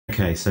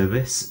Okay, so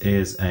this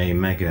is a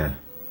Mega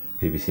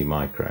BBC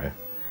Micro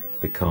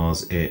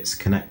because it's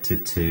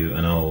connected to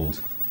an old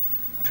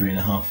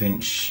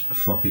 3.5-inch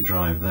floppy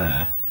drive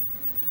there,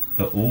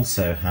 but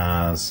also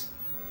has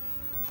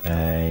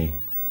a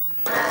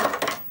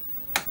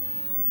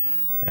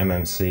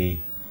MMC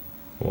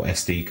or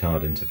SD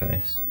card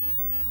interface.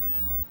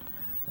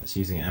 It's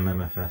using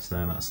MMFS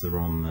there, that's the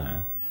ROM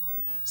there.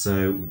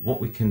 So what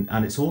we can,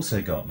 and it's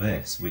also got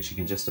this, which you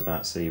can just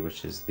about see,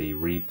 which is the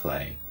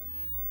replay,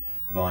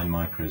 Vine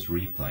Micro's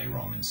replay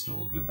ROM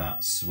installed with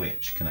that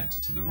switch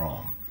connected to the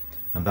ROM.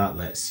 And that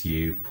lets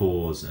you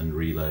pause and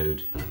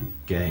reload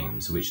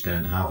games which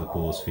don't have a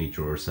pause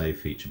feature or a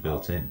save feature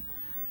built in.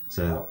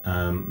 So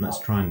let's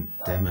try and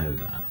demo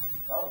that.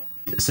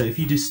 So if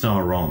you do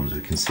star ROMs,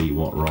 we can see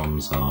what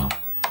ROMs are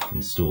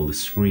installed. The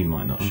screen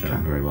might not show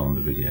very well in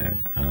the video.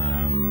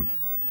 I'll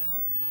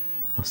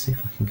see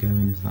if I can go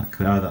in. Is that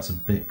clear? Oh, that's a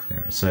bit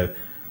clearer. So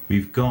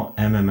we've got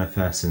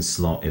MMFS in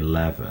slot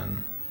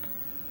 11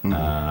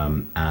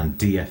 and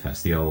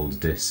DFS, the old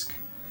disk,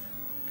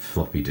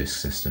 floppy disk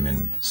system,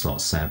 in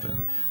slot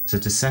 7. So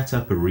to set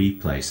up a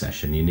replay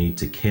session, you need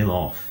to kill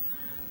off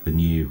the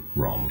new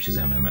ROM, which is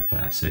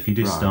MMFS. So if you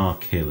do star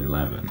kill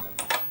 11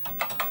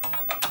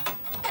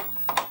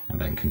 and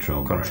then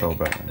control break,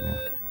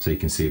 so you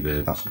can see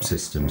the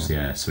systems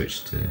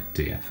switch to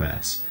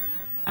DFS.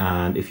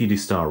 And if you do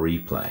star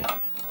replay,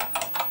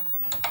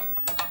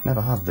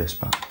 never had this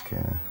back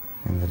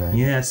in the day.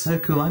 Yeah, it's so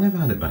cool. I never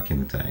had it back in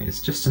the day. It's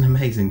just an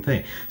amazing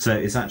thing. So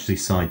it's actually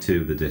side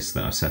 2 of the disk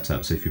that I've set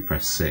up. So if you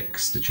press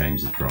 6 to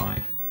change the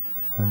drive,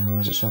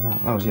 where's it say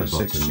that? Oh, yeah,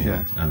 6,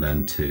 yeah. And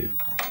then 2.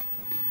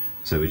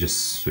 So we're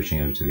just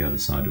switching over to the other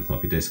side of the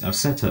floppy disk. I've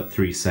set up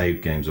 3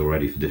 saved games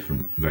already for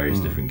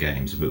various different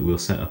games, but we'll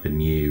set up a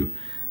new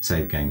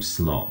save game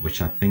slot,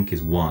 which I think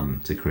is 1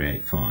 to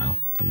create file.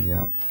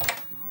 Yeah.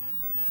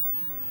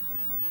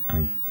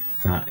 And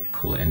that,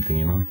 call it anything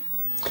you like.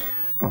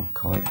 I'll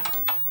call it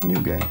new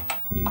game.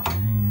 New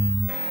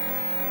game.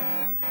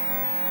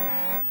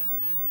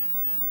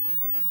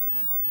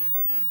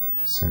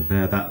 So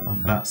there,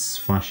 that's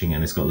flashing,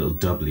 and it's got a little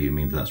W,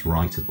 means that's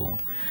writable.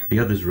 The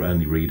others are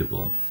only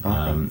readable.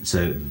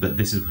 But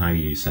this is how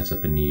you set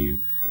up a new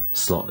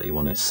slot that you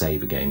want to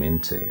save a game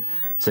into.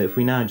 So if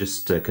we now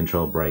just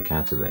control break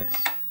out of this,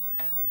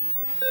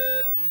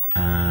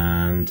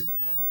 and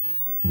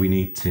we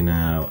need to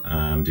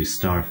now do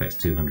star effects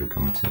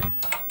 200,2.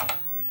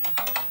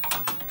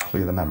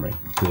 Clear the memory.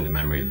 Clear the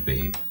memory of the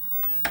beam.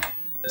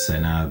 So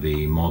now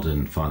the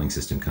modern filing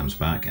system comes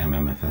back,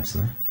 MMFS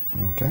there.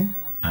 Okay.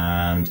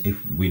 And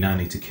if we now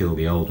need to kill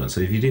the old one,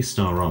 so if you do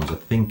star ROMs, I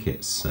think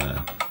it's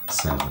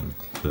 7,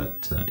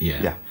 but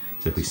yeah.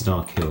 So if we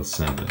star kill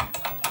 7,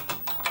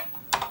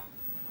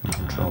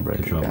 control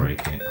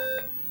break it,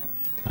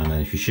 and then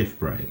if you shift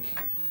break,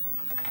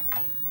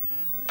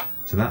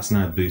 so that's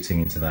now booting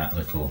into that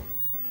little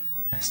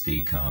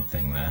SD card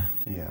thing there.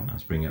 Yeah.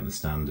 Let's bring up the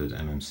standard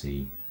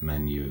MMC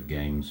menu of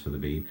games for the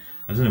beam.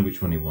 I don't know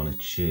which one you want to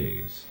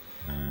choose.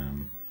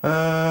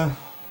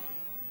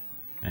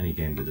 Any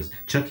game that does.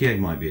 Chucky Egg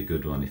might be a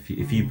good one.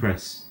 If you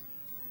press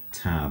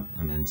tab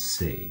and then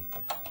C,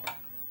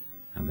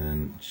 and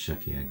then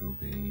Chucky Egg will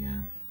be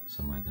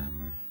somewhere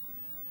down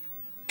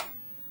there.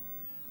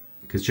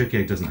 Because Chucky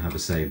Egg doesn't have a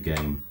save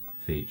game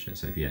feature,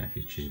 so if you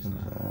choose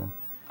that.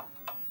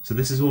 So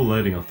this is all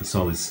loading off the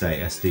solid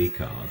state SD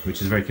card,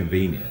 which is very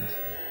convenient.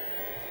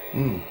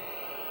 Mm.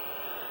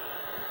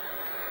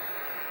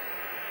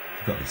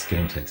 I forgot this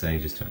game takes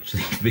ages to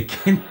actually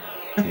begin.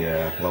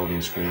 Yeah,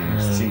 loading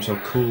screens. It seems so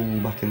cool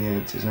back in the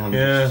 80s now.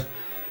 Yeah.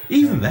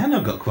 Even then I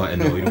got quite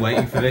annoyed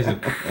waiting for this.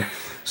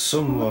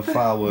 Some were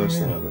far worse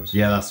than others.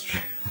 Yeah, that's true.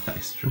 That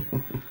is true.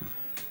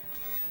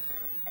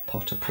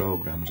 Potter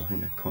programs, I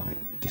think I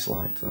quite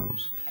disliked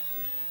those.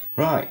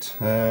 Right,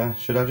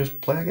 should I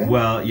just play again?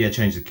 Well, yeah,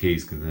 change the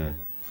keys because they're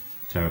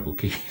terrible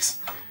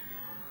keys.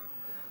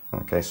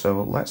 Okay,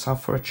 so let's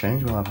have for a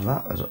change. We'll have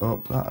that as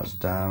up, that as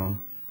down.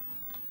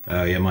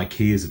 Oh yeah, my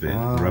key is a bit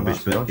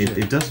rubbish, but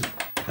it does.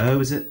 Oh,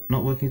 is it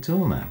not working at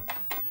all now?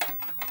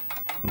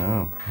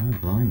 No. Oh,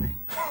 blimey.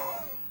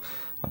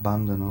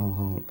 Abandon all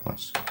hope.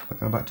 Let's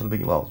go back to the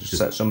beginning. Well, just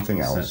set something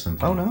else. Set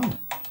something oh no.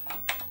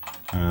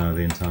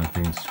 The entire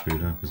thing's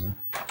screwed up, is it?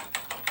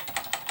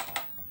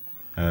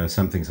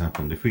 Something's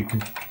happened. If we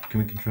can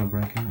we control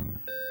break out of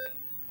it?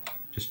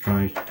 Just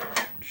try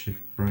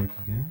shift break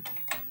again.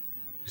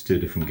 Just do a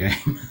different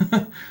game.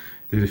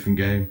 Do a different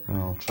game.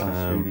 I'll try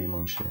 3D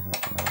Munchie.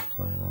 I'll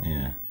play that.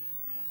 Yeah.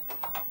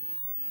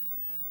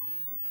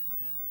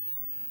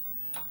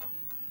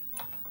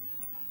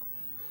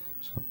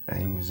 So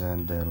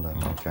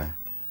AZ11. Okay.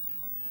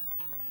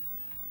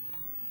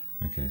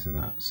 Okay, so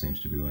that seems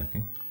to be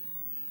working.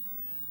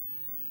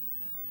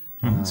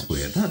 Oh, that's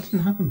weird. That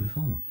didn't happen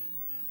before.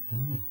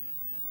 Mm.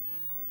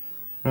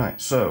 Right,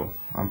 so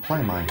I'm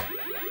playing my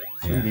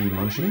 3D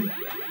Munchie.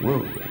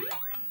 Whoa.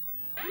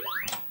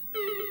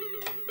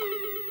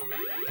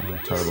 Oh,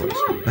 terrible.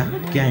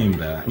 That game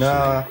though, actually. No,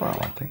 I quite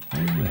like it.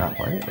 Can't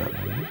play it, but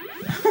maybe.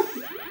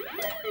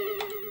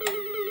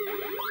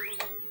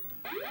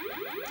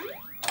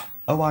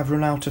 Oh, I've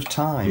run out of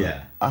time.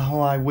 Yeah.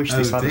 Oh, I wish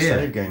this had a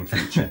save game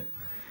feature.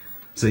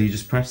 So you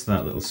just press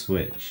that little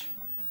switch,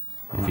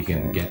 if you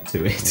can get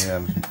to it. Yeah,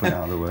 I'm just put it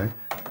out of the way.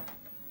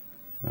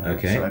 Right,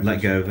 Okay, so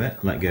let go of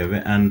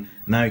it, and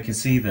now you can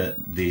see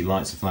that the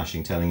lights are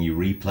flashing telling you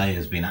replay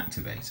has been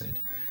activated,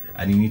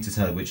 and you need to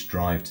tell it which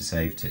drive to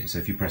save to. So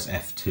if you press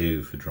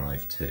F2 for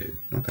drive 2,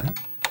 okay,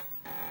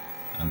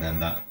 and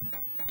then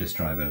this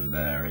drive over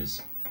there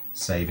is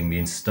saving the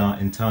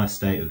entire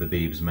state of the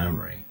Beeb's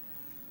memory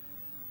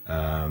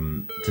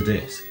to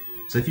disk.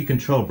 So if you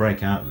control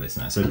break out of this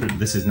now, so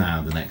this is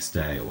now the next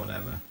day or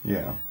whatever,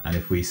 yeah, and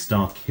if we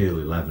start kill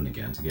 11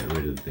 again to get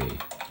rid of the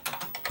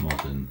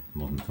modern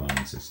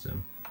filing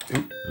system,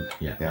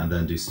 yeah, and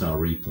then do star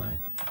replay.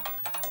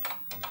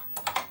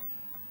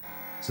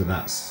 So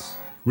that's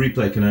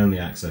replay can only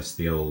access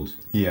the old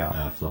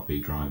floppy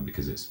drive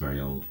because it's a very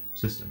old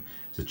system.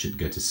 So it should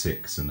go to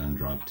 6 and then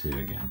drive 2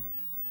 again.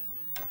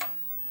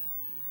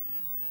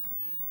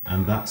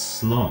 And that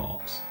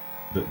slot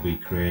that we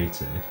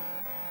created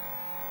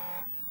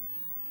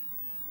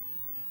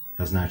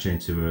has now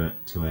changed to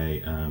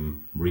a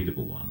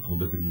readable one,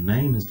 although the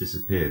name has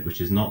disappeared, which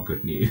is not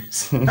good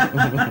news.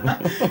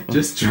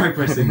 Just try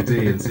pressing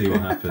D and see what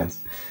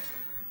happens.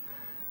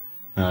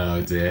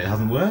 Oh dear, it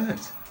hasn't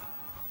worked.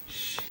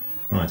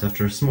 Right,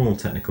 after a small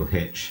technical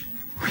hitch,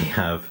 we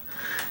have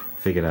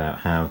figured out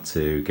how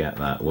to get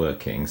that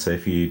working. So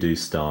if you do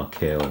star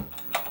kill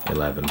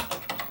 11,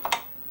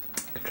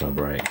 control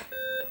break,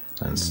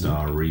 and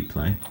star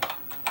replay,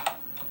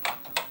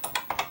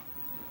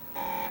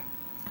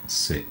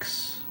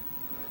 6,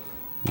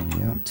 2,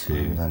 and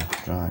then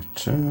drive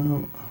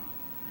 2.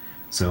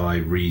 So I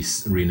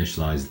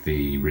reinitialized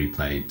the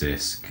replay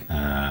disk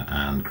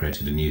and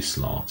created a new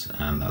slot,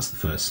 and that's the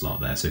first slot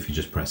there. So if you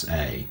just press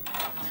A,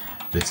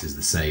 this is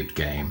the saved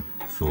game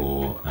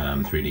for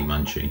 3D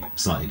Munchie.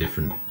 Slightly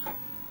different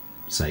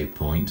save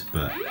point,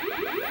 but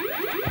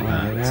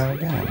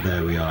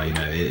there we are. You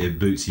know, it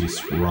boots you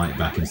right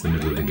back into the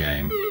middle of the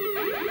game.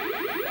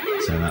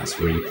 So that's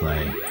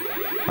replay.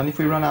 And if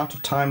we run out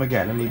of time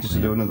again and needed to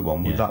do another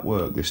one, would that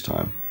work this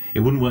time? It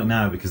wouldn't work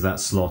now because that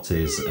slot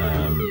is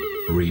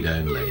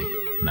read-only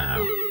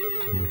now.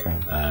 Okay.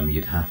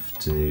 You'd have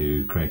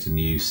to create a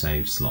new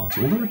save slot.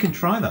 Although we can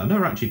try that. I've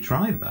never actually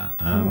tried that.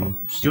 Do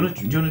you want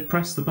to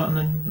press the button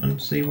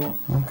and see what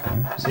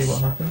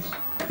happens?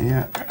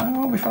 Yeah.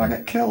 Oh, before I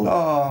get killed.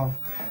 Oh,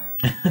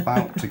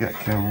 about to get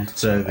killed.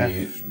 So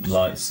the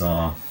lights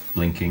are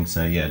blinking.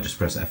 So yeah, just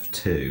press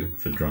F2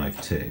 for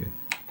drive 2.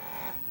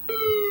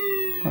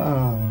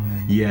 Oh.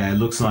 Yeah, it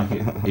looks like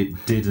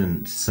it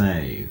didn't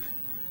save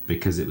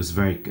because it was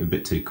a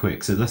bit too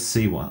quick. So let's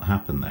see what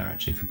happened there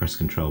actually. If you press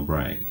control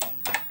break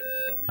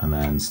and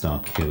then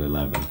start kill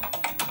 11,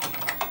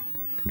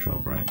 control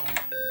break,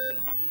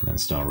 and then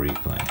start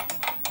replay,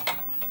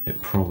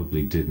 it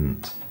probably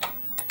didn't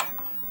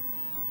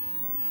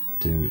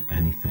do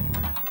anything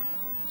there.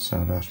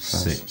 So that's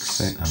 6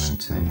 and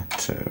then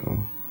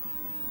 2.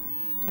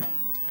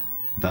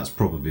 That's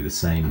probably the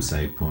same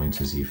save point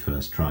as you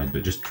first tried,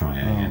 but just try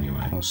A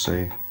anyway. We'll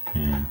see.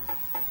 Yeah.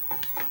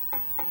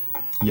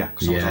 Yeah,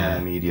 because it was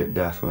on immediate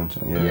death, wasn't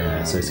it?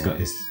 Yeah, so it's got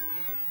its...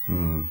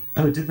 Oh,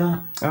 it did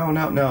that? Oh,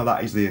 no,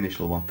 that is the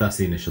initial one. That's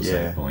the initial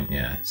save point,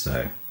 yeah.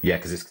 So, yeah,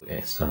 because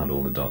it still had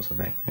all the dots, I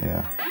think.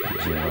 Yeah.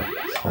 0.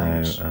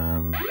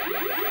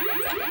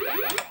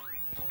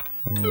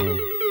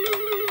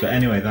 But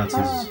anyway, that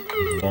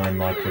is why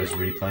Micro's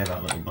replay,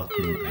 that little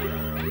button,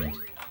 and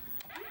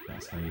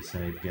that's how you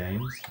save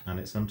games, and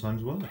it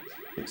sometimes works.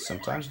 It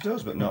sometimes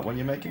does, but not when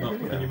you're making a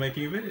video. Not when you're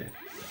making a video.